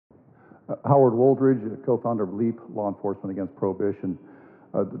Howard Wooldridge, co-founder of LEAP, Law Enforcement Against Prohibition.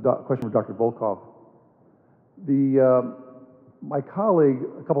 Question for Dr. Volkow. My colleague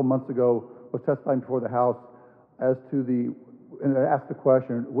a couple months ago was testifying before the House as to and asked the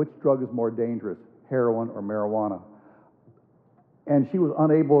question, which drug is more dangerous, heroin or marijuana? And she was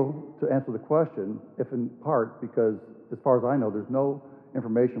unable to answer the question, if in part because, as far as I know, there's no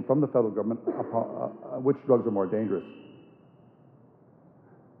information from the federal government upon which drugs are more dangerous.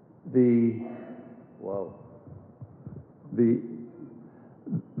 The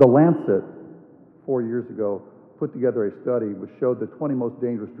Lancet, 4 years ago, put together a study which showed the 20 most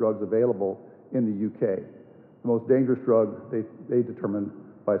dangerous drugs available in the UK. The most dangerous drug they determined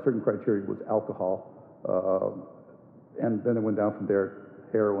by a certain criteria was alcohol, and then it went down from there,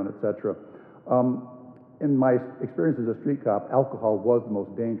 heroin, etc. In my experience as a street cop, alcohol was the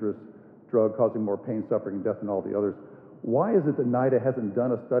most dangerous drug, causing more pain, suffering, and death than all the others. Why is it that NIDA hasn't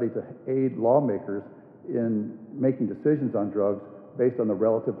done a study to aid lawmakers in making decisions on drugs based on the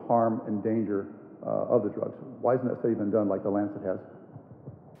relative harm and danger of the drugs? Why hasn't that study been done like the Lancet has?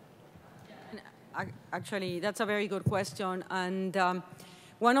 Actually, that's a very good question. And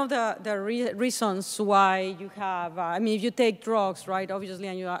one of the reasons why you have, I mean, if you take drugs, right, obviously,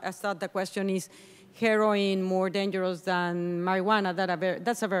 and you start the question is heroin more dangerous than marijuana?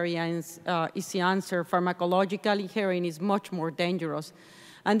 That's a very easy answer. Pharmacologically, heroin is much more dangerous.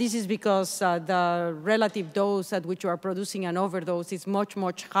 And this is because the relative dose at which you are producing an overdose is much,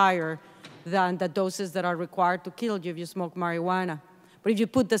 much higher than the doses that are required to kill you if you smoke marijuana. But if you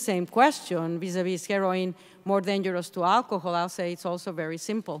put the same question vis-a-vis heroin more dangerous to alcohol, I'll say it's also very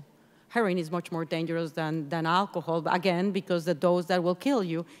simple. Heroin is much more dangerous than alcohol, again, because the dose that will kill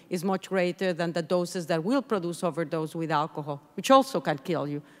you is much greater than the doses that will produce overdose with alcohol, which also can kill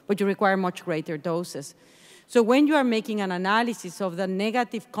you, but you require much greater doses. So when you are making an analysis of the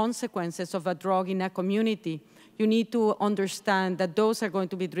negative consequences of a drug in a community, you need to understand that those are going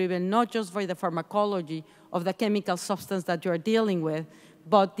to be driven not just by the pharmacology of the chemical substance that you are dealing with,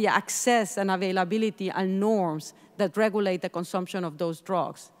 but the access and availability and norms that regulate the consumption of those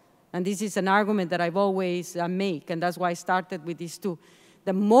drugs. And this is an argument that I've always make, and that's why I started with these two.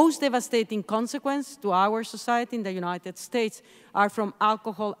 The most devastating consequence to our society in the United States are from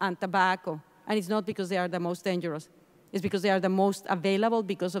alcohol and tobacco. And it's not because they are the most dangerous. It's because they are the most available,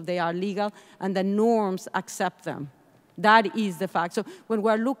 because they are legal, and the norms accept them. That is the fact. So when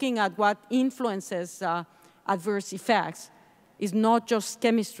we're looking at what influences adverse effects, it's not just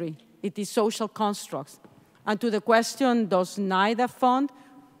chemistry. It is social constructs. And to the question, does NIDA fund?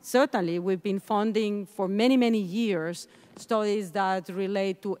 Certainly, we've been funding for many, many years studies that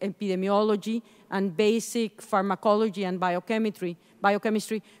relate to epidemiology and basic pharmacology and biochemistry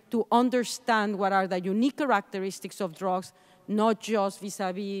to understand what are the unique characteristics of drugs, not just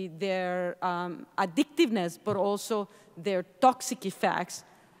vis-a-vis their addictiveness, but also their toxic effects,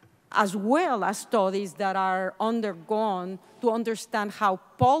 as well as studies that are undergone to understand how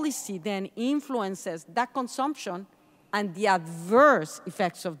policy then influences that consumption and the adverse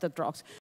effects of the drugs.